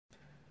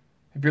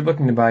If you're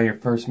looking to buy your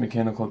first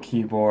mechanical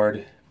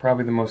keyboard,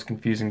 probably the most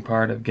confusing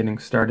part of getting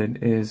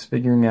started is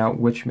figuring out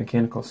which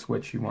mechanical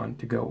switch you want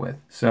to go with.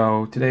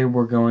 So today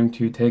we're going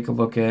to take a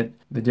look at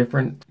the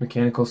different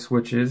mechanical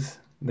switches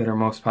that are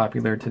most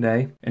popular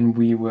today, and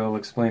we will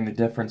explain the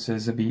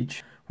differences of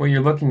each. What you're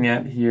looking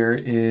at here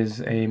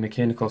is a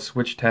mechanical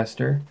switch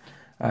tester.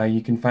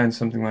 You can find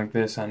something like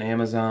this on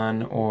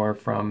Amazon or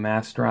from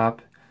Massdrop,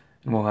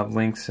 and we'll have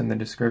links in the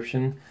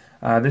description.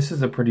 This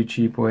is a pretty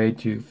cheap way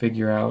to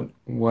figure out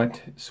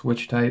what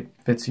switch type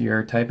fits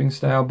your typing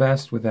style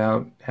best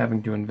without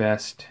having to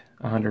invest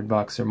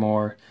 $100 or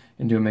more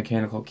into a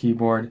mechanical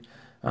keyboard.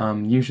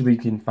 Usually you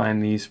can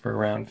find these for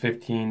around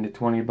 15 to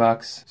 20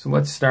 bucks. So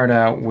let's start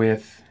out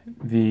with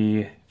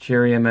the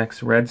Cherry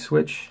MX Red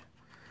switch.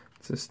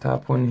 It's this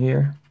top one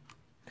here.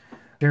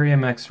 Cherry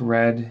MX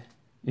Red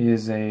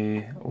is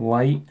a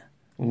light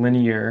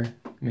linear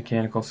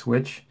mechanical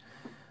switch.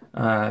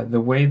 The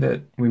way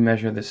that we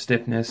measure the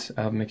stiffness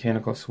of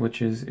mechanical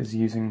switches is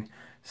using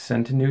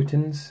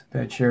centinewtons.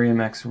 The Cherry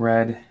MX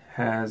Red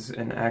has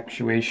an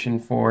actuation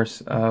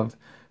force of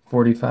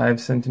 45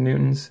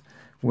 centinewtons,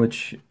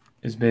 which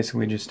is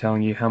basically just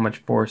telling you how much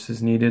force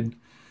is needed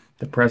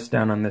to press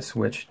down on this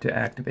switch to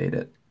activate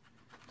it.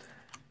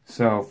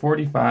 So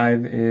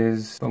 45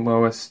 is the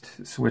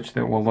lowest switch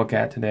that we'll look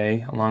at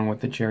today, along with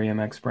the Cherry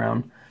MX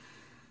Brown.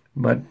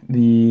 But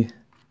the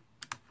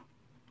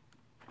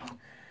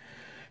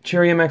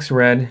Cherry MX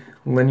Red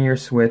linear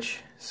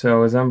switch,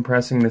 so as I'm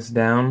pressing this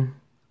down,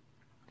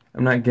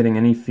 I'm not getting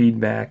any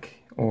feedback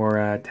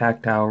or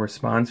tactile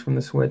response from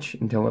the switch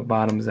until it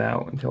bottoms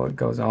out, until it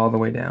goes all the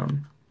way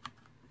down.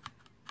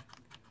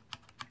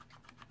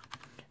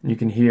 You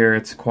can hear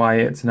it's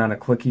quiet, it's not a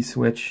clicky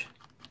switch.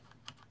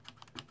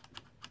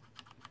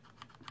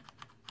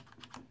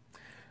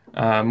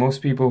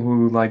 Most people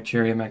who like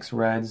Cherry MX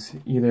Reds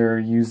either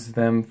use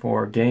them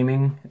for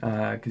gaming,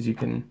 because you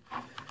can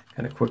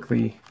kind of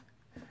quickly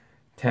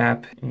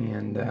tap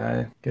and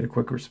get a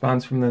quick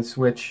response from the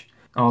switch.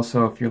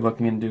 Also, if you're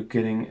looking into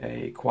getting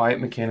a quiet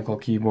mechanical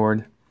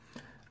keyboard,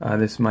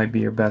 this might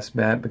be your best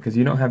bet because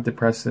you don't have to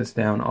press this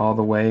down all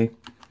the way.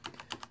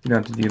 You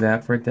don't have to do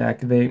that for it to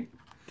activate.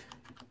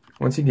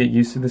 Once you get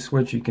used to the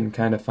switch, you can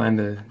kind of find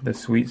the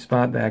sweet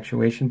spot, the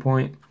actuation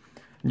point.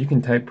 You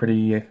can type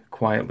pretty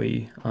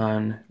quietly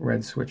on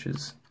red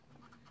switches.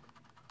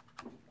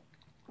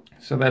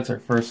 So that's our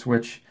first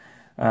switch.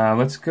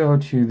 Let's go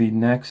to the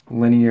next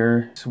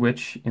linear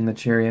switch in the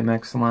Cherry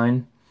MX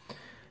line,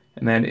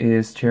 and that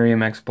is Cherry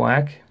MX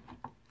Black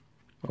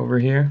over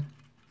here.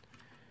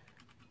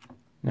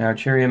 Now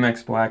Cherry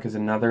MX Black is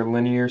another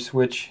linear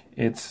switch.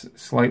 It's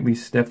slightly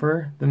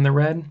stiffer than the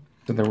red.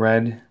 So the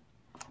red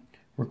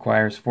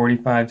requires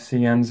 45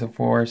 CNs of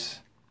force.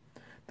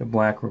 The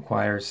black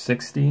requires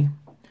 60.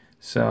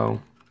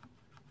 So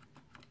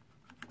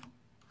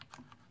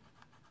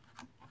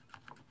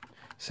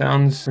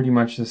sounds pretty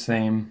much the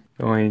same.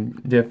 The only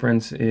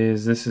difference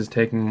is this is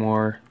taking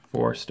more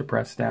force to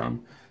press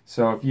down.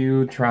 So if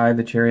you try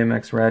the Cherry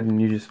MX Red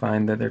and you just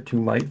find that they're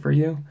too light for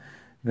you,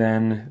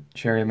 then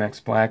Cherry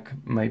MX Black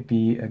might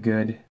be a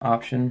good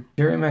option.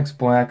 Cherry MX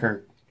Black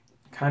are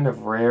kind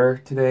of rare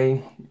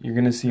today. You're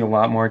going to see a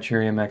lot more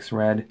Cherry MX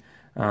Red.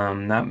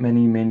 Not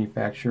many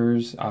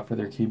manufacturers offer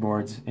their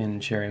keyboards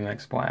in Cherry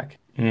MX Black.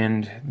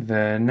 And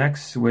the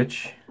next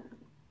switch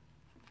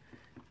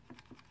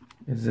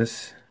is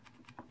this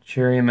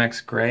Cherry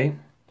MX Gray.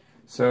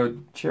 So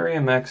Cherry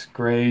MX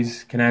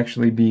Grays can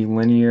actually be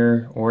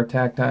linear or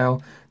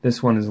tactile.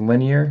 This one is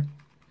linear,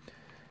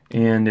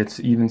 and it's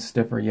even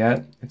stiffer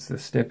yet. It's the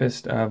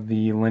stiffest of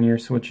the linear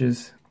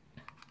switches.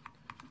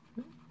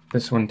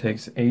 This one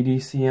takes 80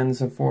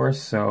 CNs of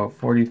force, so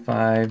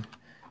 45,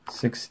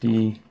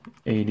 60,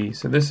 80.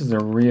 So this is a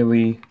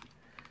really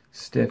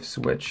stiff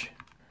switch.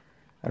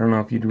 I don't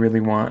know if you'd really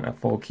want a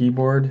full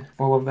keyboard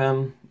full of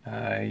them.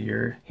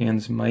 Your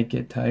hands might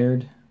get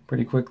tired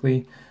pretty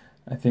quickly.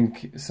 I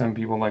think some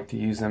people like to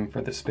use them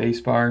for the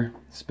spacebar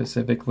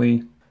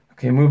specifically.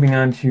 Okay, moving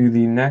on to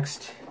the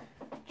next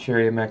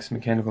Cherry MX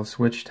mechanical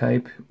switch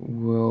type,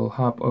 we'll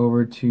hop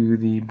over to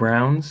the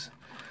Browns.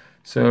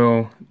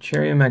 So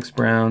Cherry MX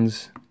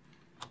Browns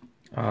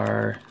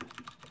are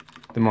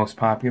the most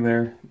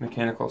popular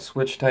mechanical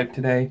switch type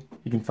today.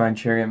 You can find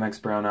Cherry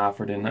MX Brown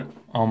offered in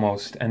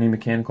almost any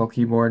mechanical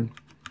keyboard.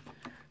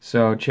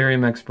 So Cherry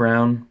MX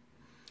Brown,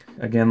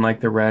 again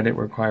like the red, it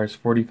requires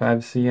 45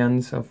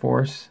 CNs of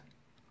force.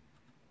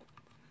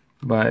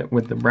 But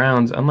with the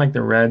Browns, unlike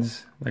the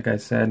reds, like I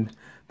said,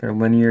 they're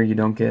linear, you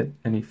don't get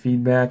any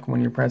feedback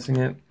when you're pressing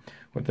it.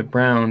 With the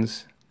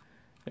Browns,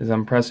 as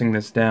I'm pressing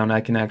this down,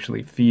 I can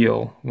actually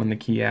feel when the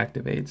key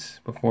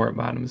activates before it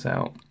bottoms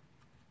out.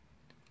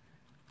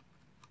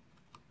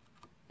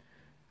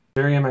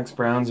 Cherry MX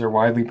Browns are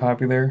widely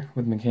popular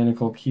with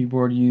mechanical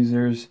keyboard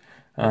users.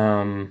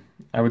 I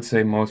would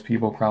say most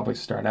people probably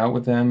start out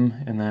with them,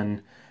 and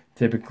then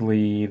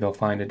typically they'll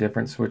find a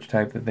different switch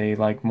type that they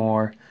like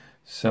more.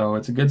 So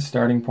it's a good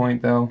starting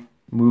point though.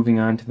 Moving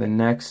on to the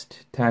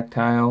next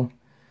tactile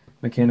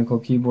mechanical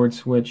keyboard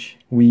switch.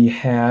 We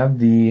have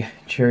the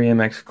Cherry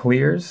MX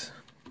Clears.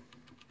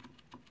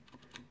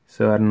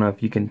 So I don't know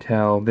if you can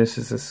tell, this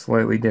is a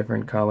slightly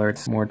different color.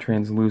 It's more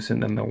translucent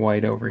than the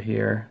white over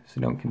here,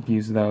 so don't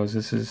confuse those.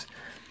 This is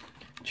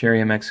Cherry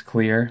MX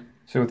Clear.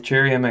 So with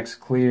Cherry MX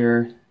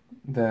Clear,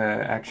 the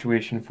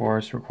actuation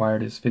force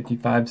required is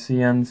 55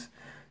 CNs.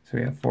 So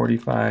we have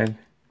 45,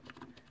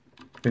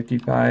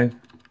 55.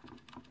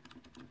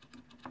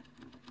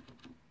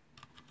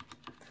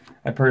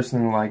 I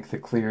personally like the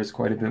Clears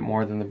quite a bit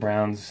more than the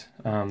browns.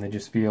 They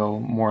just feel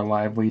more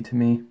lively to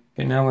me.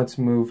 Okay, now let's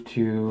move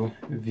to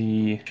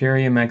the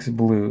Cherry MX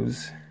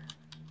Blues.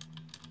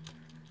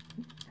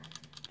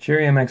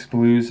 Cherry MX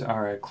Blues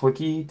are a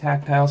clicky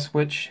tactile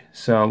switch,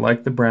 so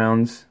like the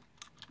browns,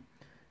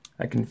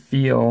 I can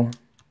feel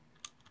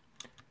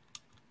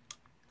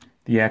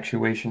the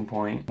actuation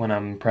point when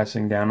I'm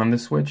pressing down on the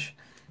switch.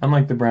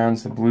 Unlike the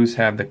browns, the blues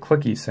have the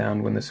clicky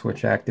sound when the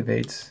switch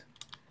activates.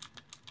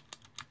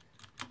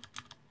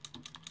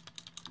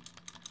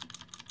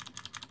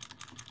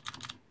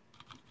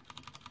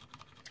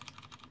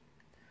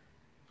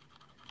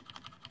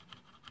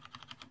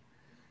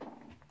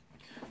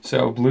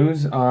 So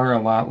blues are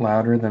a lot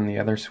louder than the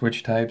other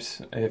switch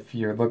types. If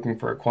you're looking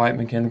for a quiet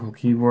mechanical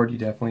keyboard, you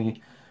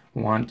definitely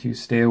want to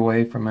stay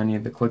away from any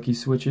of the clicky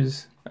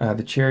switches.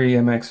 The Cherry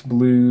MX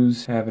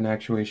Blues have an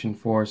actuation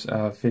force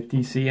of 50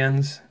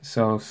 CNs,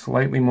 so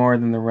slightly more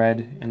than the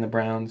red and the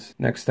browns.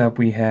 Next up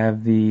we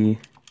have the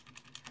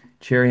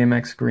Cherry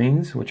MX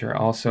Greens, which are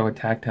also a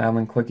tactile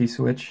and clicky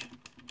switch.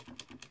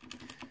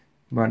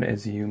 But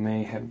as you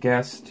may have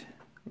guessed,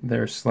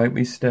 they're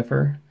slightly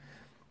stiffer.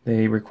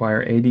 They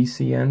require 80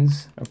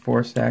 CNs of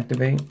force to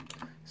activate,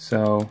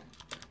 so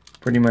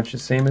pretty much the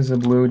same as the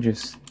blue,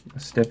 just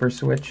a stiffer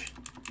switch.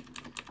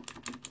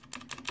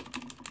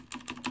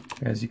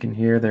 As you can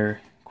hear, they're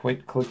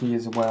quite clicky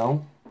as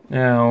well.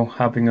 Now,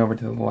 hopping over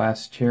to the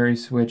last Cherry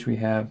switch, we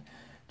have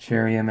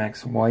Cherry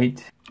MX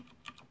White.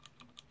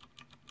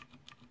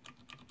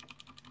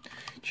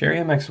 Cherry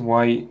MX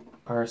White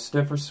are a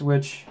stiffer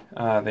switch.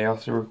 They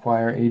also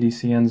require 80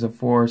 CNs of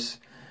force.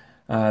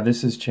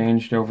 This has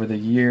changed over the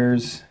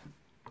years,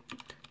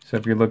 so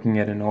if you're looking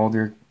at an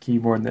older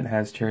keyboard that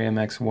has Cherry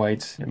MX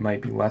Whites, it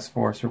might be less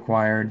force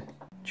required.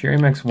 Cherry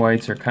MX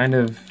Whites are kind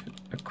of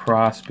a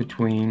cross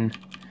between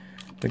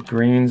the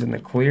greens and the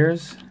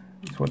clears.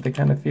 That's what they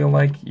kind of feel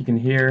like. You can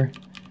hear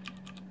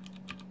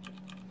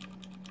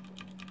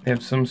they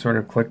have some sort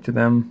of click to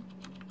them,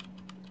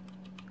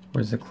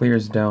 whereas the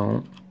clears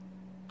don't.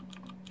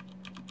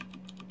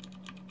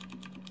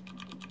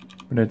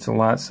 But it's a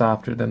lot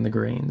softer than the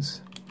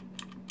greens.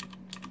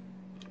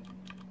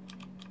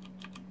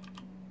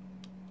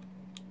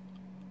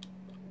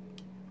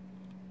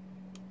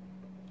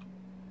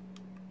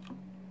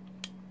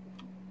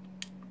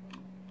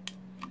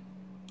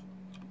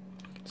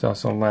 It's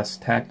also less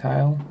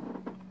tactile.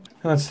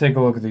 Let's take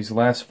a look at these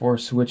last four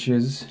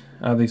switches.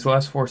 These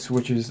last four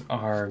switches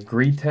are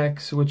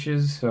Greetech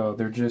switches, so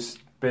they're just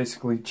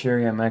basically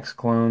Cherry MX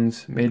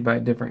clones made by a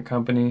different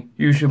company.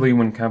 Usually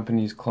when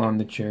companies clone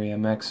the Cherry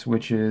MX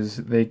switches,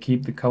 they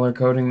keep the color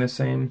coding the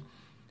same.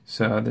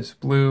 So this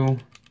blue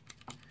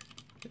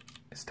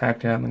is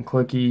tactile and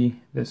clicky.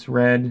 This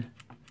red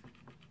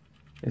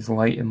is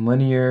light and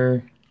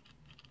linear.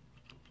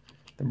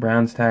 The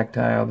brown's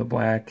tactile, the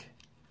black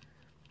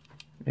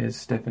is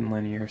stiff and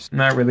linear. I'm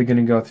not really going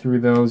to go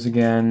through those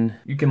again.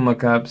 You can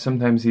look up,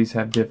 sometimes these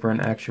have different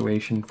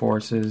actuation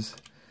forces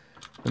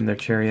than their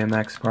Cherry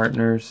MX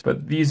partners,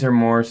 but these are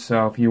more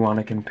so if you want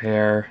to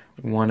compare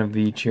one of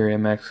the Cherry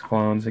MX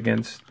clones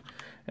against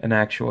an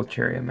actual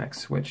Cherry MX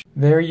switch.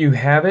 There you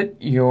have it,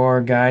 your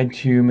guide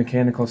to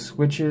mechanical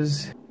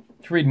switches.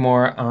 To read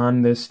more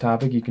on this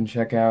topic, you can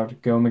check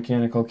out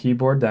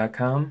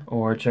gomechanicalkeyboard.com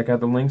or check out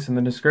the links in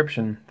the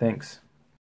description. Thanks.